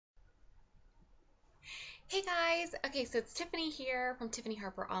Hey guys! Okay, so it's Tiffany here from Tiffany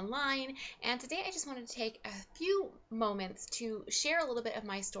Harper Online, and today I just wanted to take a few moments to share a little bit of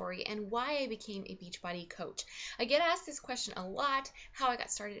my story and why I became a Beachbody coach. I get asked this question a lot, how I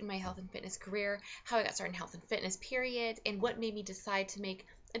got started in my health and fitness career, how I got started in health and fitness period, and what made me decide to make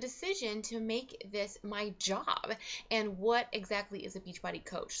a decision to make this my job and what exactly is a Beachbody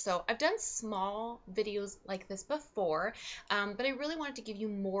coach. So I've done small videos like this before, but I really wanted to give you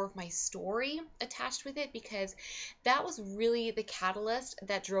more of my story attached with it because that was really the catalyst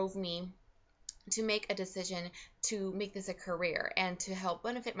that drove me to make a decision to make this a career and to help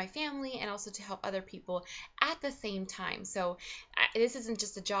benefit my family and also to help other people at the same time. So this isn't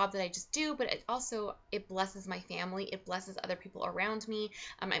just a job that I just do, but it blesses my family. It blesses other people around me.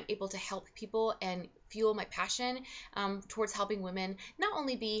 I'm able to help people and fuel my passion towards helping women not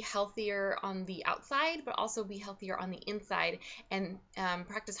only be healthier on the outside, but also be healthier on the inside and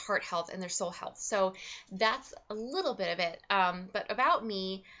practice heart health and their soul health. So that's a little bit of it. But about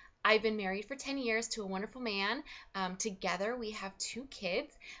me, I've been married for 10 years to a wonderful man. Together, we have two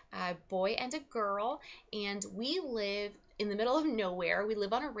kids, a boy and a girl, and we live in the middle of nowhere. We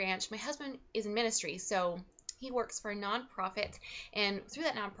live on a ranch. My husband is in ministry, so he works for a nonprofit, and through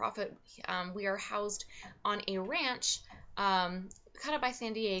that nonprofit, we are housed on a ranch kind of by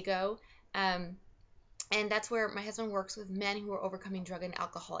San Diego. And that's where my husband works with men who are overcoming drug and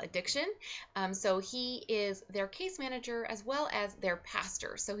alcohol addiction. So he is their case manager as well as their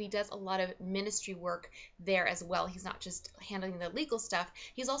pastor. So he does a lot of ministry work there as well. He's not just handling the legal stuff.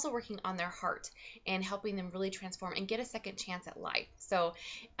 He's also working on their heart and helping them really transform and get a second chance at life. So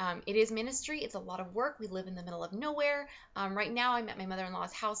it is ministry. It's a lot of work. We live in the middle of nowhere. Right now I'm at my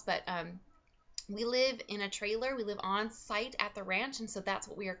mother-in-law's house, but we live in a trailer. We live on site at the ranch, and so that's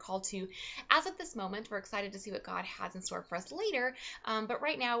what we are called to as of this moment. We're excited to see what God has in store for us later, but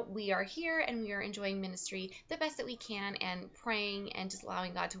right now we are here and we are enjoying ministry the best that we can and praying and just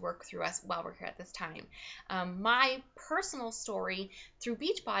allowing God to work through us while we're here at this time. My personal story through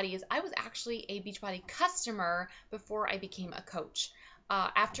Beachbody is I was actually a Beachbody customer before I became a coach.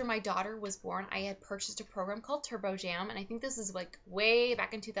 After my daughter was born, I had purchased a program called Turbo Jam, and I think this is like way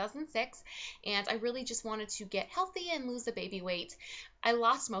back in 2006, and I really just wanted to get healthy and lose the baby weight. I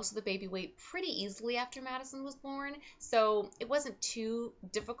lost most of the baby weight pretty easily after Madison was born, so it wasn't too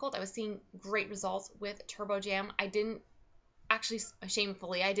difficult. I was seeing great results with Turbo Jam. I didn't actually,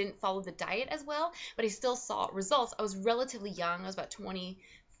 shamefully, I didn't follow the diet as well, but I still saw results. I was relatively young. I was about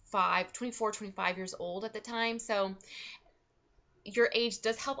 24, 25 years old at the time, so your age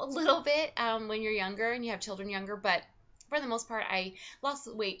does help a little bit when you're younger and you have children younger, but for the most part, I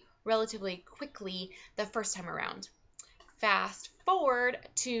lost weight relatively quickly the first time around. Fast forward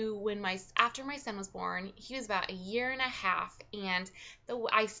to after my son was born, he was about a year and a half, and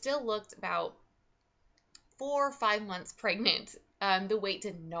I still looked about 4 or 5 months pregnant. The weight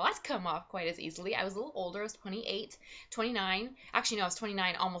did not come off quite as easily. I was a little older. I was 28, 29. Actually, no, I was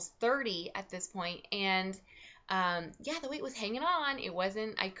 29, almost 30 at this point, and yeah, the weight was hanging on.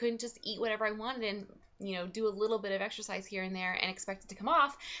 I couldn't just eat whatever I wanted and, do a little bit of exercise here and there and expect it to come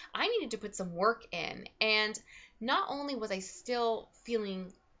off. I needed to put some work in. And not only was I still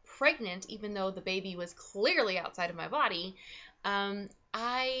feeling pregnant, even though the baby was clearly outside of my body,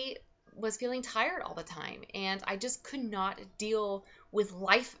 I was feeling tired all the time. And I just could not deal with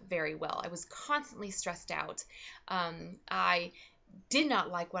life very well. I was constantly stressed out. I did not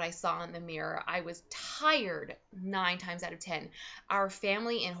like what I saw in the mirror. I was tired 9 times out of 10. Our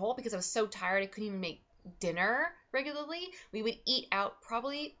family in whole, because I was so tired, I couldn't even make dinner regularly. We would eat out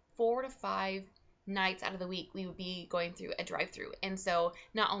probably 4 to 5 nights out of the week. We would be going through a drive-through. And so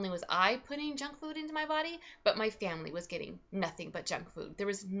not only was I putting junk food into my body, but my family was getting nothing but junk food. There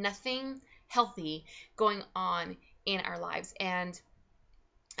was nothing healthy going on in our lives. And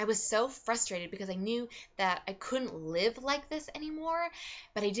I was so frustrated because I knew that I couldn't live like this anymore,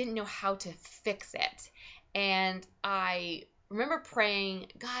 but I didn't know how to fix it. And I remember praying,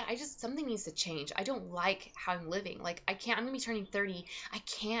 God, something needs to change. I don't like how I'm living. Like, I'm going to be turning 30. I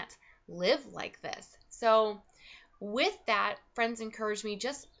can't live like this. So with that, friends encouraged me,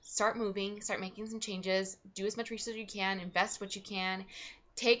 just start moving, start making some changes, do as much research as you can, invest what you can,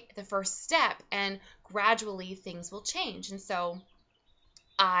 take the first step, and gradually things will change. And so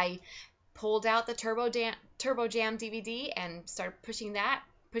I pulled out the Turbo Jam DVD and started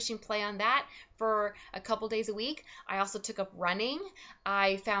pushing play on that for a couple days a week. I also took up running.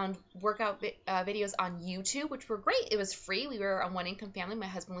 I found workout videos on YouTube, which were great. It was free. We were a one-income family. My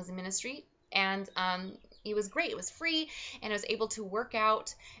husband was in ministry, and it was great. It was free, and I was able to work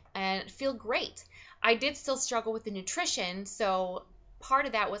out and feel great. I did still struggle with the nutrition, so part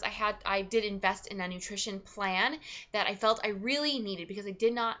of that was I did invest in a nutrition plan that I felt I really needed because I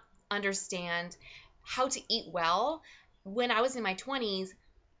did not understand how to eat well. When I was in my 20s,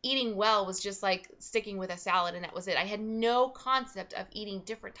 eating well was just like sticking with a salad and that was it. I had no concept of eating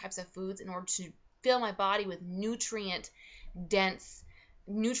different types of foods in order to fill my body with nutrient dense,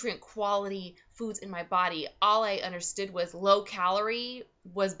 nutrient quality foods in my body. All I understood was low calorie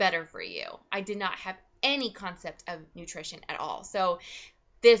was better for you. I did not have any concept of nutrition at all. So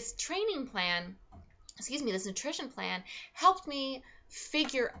this this nutrition plan helped me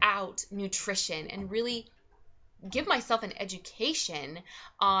figure out nutrition and really give myself an education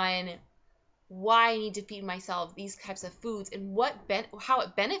on why I need to feed myself these types of foods and how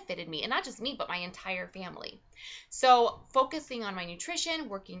it benefited me, and not just me, but my entire family. So focusing on my nutrition,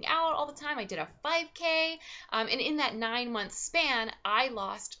 working out all the time. I did a 5K, and in that 9-month span, I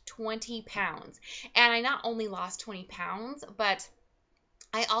lost 20 pounds. And I not only lost 20 pounds, but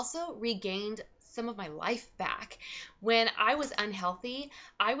I also regained some of my life back. When I was unhealthy,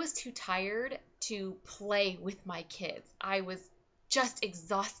 I was too tired to play with my kids. I was just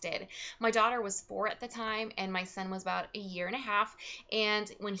exhausted. My daughter was 4 at the time, and my son was about a year and a half.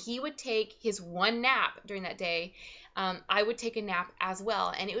 And when he would take his one nap during that day, I would take a nap as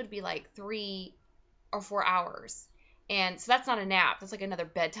well, and it would be like 3 or 4 hours. And so that's not a nap. That's like another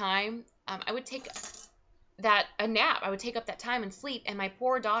bedtime. I would take a nap. I would take up that time and sleep, and my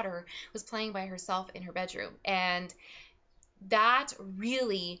poor daughter was playing by herself in her bedroom. And that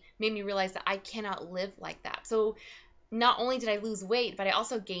really made me realize that I cannot live like that. So not only did I lose weight, but I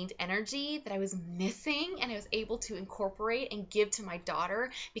also gained energy that I was missing, and I was able to incorporate and give to my daughter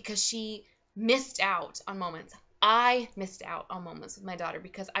because she missed out on moments. I missed out on moments with my daughter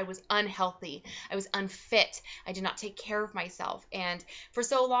because I was unhealthy. I was unfit. I did not take care of myself. And for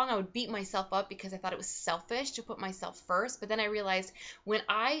so long, I would beat myself up because I thought it was selfish to put myself first. But then I realized when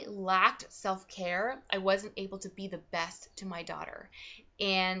I lacked self-care, I wasn't able to be the best to my daughter.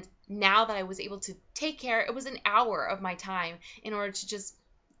 And now that I was able to take care, it was an hour of my time in order to just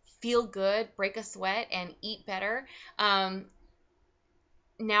feel good, break a sweat, and eat better.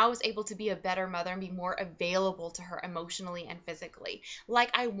 Now I was able to be a better mother and be more available to her emotionally and physically, like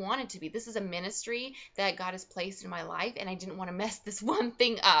I wanted to be. This is a ministry that God has placed in my life, and I didn't want to mess this one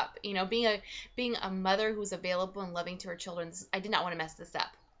thing up. You know, being a mother who's available and loving to her children, I did not want to mess this up.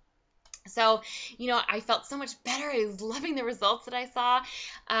 So, I felt so much better. I was loving the results that I saw,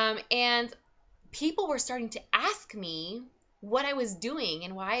 and people were starting to ask me what I was doing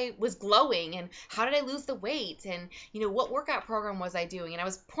and why I was glowing and how did I lose the weight and, what workout program was I doing? And I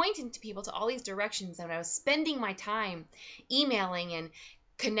was pointing to people to all these directions, and I was spending my time emailing and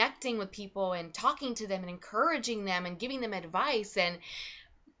connecting with people and talking to them and encouraging them and giving them advice. And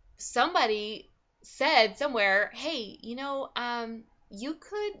somebody said somewhere, hey, you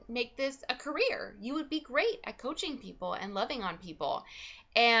could make this a career. You would be great at coaching people and loving on people.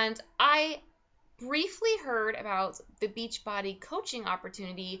 And I briefly heard about the Beachbody coaching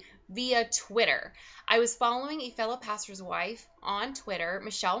opportunity via Twitter. I was following a fellow pastor's wife on Twitter,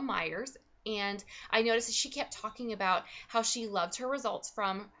 Michelle Myers, and I noticed that she kept talking about how she loved her results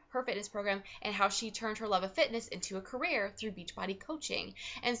from her fitness program and how she turned her love of fitness into a career through Beachbody coaching.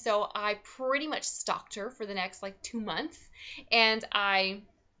 And so I pretty much stalked her for the next 2 months, and I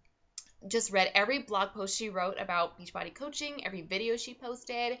just read every blog post she wrote about Beachbody coaching, every video she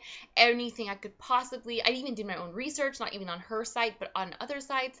posted, anything I could possibly. I even did my own research, not even on her site, but on other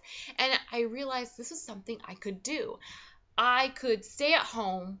sites. And I realized this was something I could do. I could stay at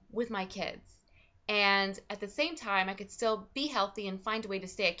home with my kids, and at the same time, I could still be healthy and find a way to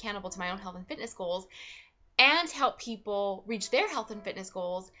stay accountable to my own health and fitness goals and help people reach their health and fitness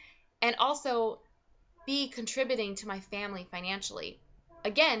goals, and also be contributing to my family financially.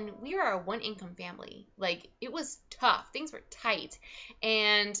 Again, we are a one-income family. It was tough. Things were tight.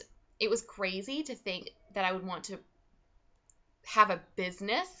 And it was crazy to think that I would want to have a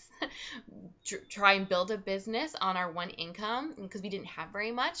business, try and build a business on our one income, because we didn't have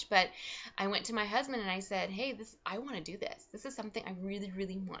very much. But I went to my husband and I said, hey, I want to do this. This is something I really,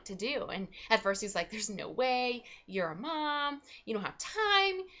 really want to do. And at first he was like, there's no way. You're a mom. You don't have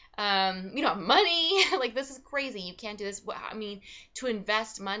time. You don't have money. This is crazy. You can't do this. I mean, to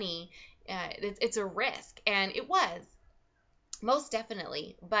invest money, it's a risk. And it was, most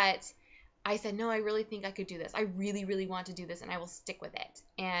definitely. But I said, no, I really think I could do this. I really, really want to do this, and I will stick with it.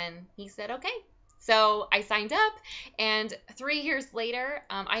 And he said, okay. So I signed up, and 3 years later,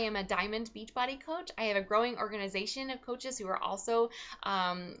 I am a Diamond Beachbody coach. I have a growing organization of coaches who are also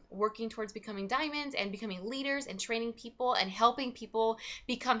working towards becoming diamonds and becoming leaders and training people and helping people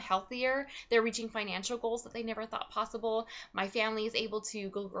become healthier. They're reaching financial goals that they never thought possible. My family is able to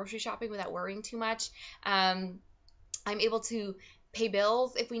go grocery shopping without worrying too much. I'm able to pay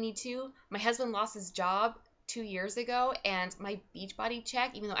bills if we need to. My husband lost his job 2 years ago, and my Beachbody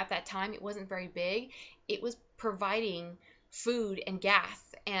check, even though at that time it wasn't very big, it was providing food and gas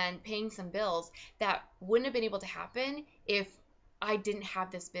and paying some bills that wouldn't have been able to happen if I didn't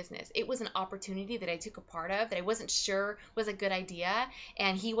have this business. It was an opportunity that I took a part of that I wasn't sure was a good idea,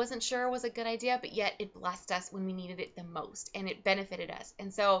 and he wasn't sure was a good idea, but yet it blessed us when we needed it the most, and it benefited us.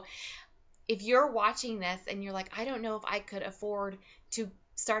 And so if you're watching this and you're like, I don't know if I could afford to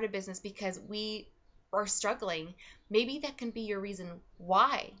start a business because we are struggling, maybe that can be your reason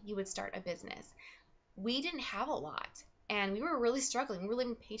why you would start a business. We didn't have a lot, and we were really struggling. We were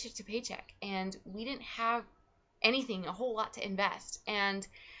living paycheck to paycheck, and we didn't have anything, a whole lot to invest. And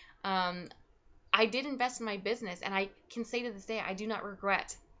I did invest in my business, and I can say to this day, I do not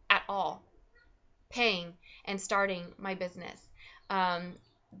regret at all paying and starting my business.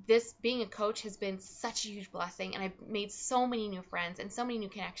 This being a coach has been such a huge blessing, and I've made so many new friends and so many new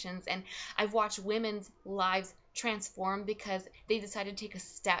connections, and I've watched women's lives transform because they decided to take a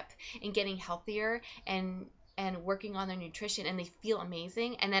step in getting healthier and working on their nutrition, and they feel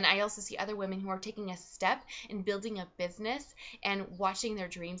amazing. And then I also see other women who are taking a step in building a business and watching their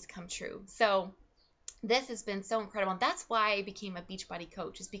dreams come true. So this has been so incredible. And that's why I became a Beachbody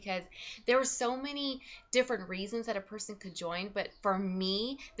coach, is because there were so many different reasons that a person could join. But for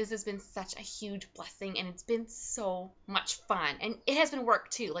me, this has been such a huge blessing, and it's been so much fun. And it has been work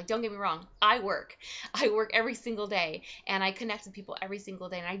too. Like, don't get me wrong. I work every single day, and I connect with people every single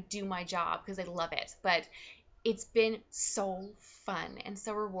day, and I do my job because I love it. But it's been so fun and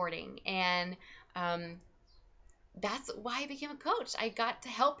so rewarding. And, that's why I became a coach. I got to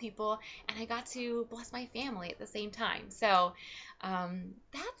help people, and I got to bless my family at the same time. So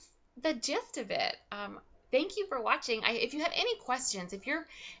that's the gist of it. Thank you for watching. If you have any questions, if you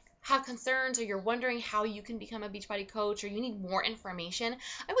have concerns, or you're wondering how you can become a Beachbody coach, or you need more information,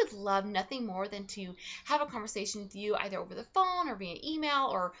 I would love nothing more than to have a conversation with you, either over the phone or via email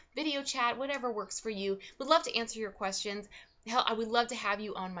or video chat, whatever works for you. Would love to answer your questions. Hell, I would love to have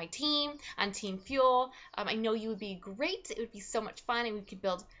you on my team, on Team Fuel. I know you would be great. It would be so much fun, and we could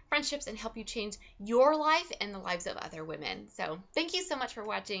build friendships and help you change your life and the lives of other women. So thank you so much for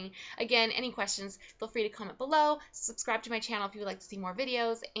watching. Again, any questions, feel free to comment below. Subscribe to my channel if you would like to see more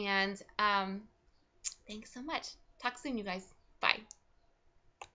videos. And thanks so much. Talk soon, you guys. Bye.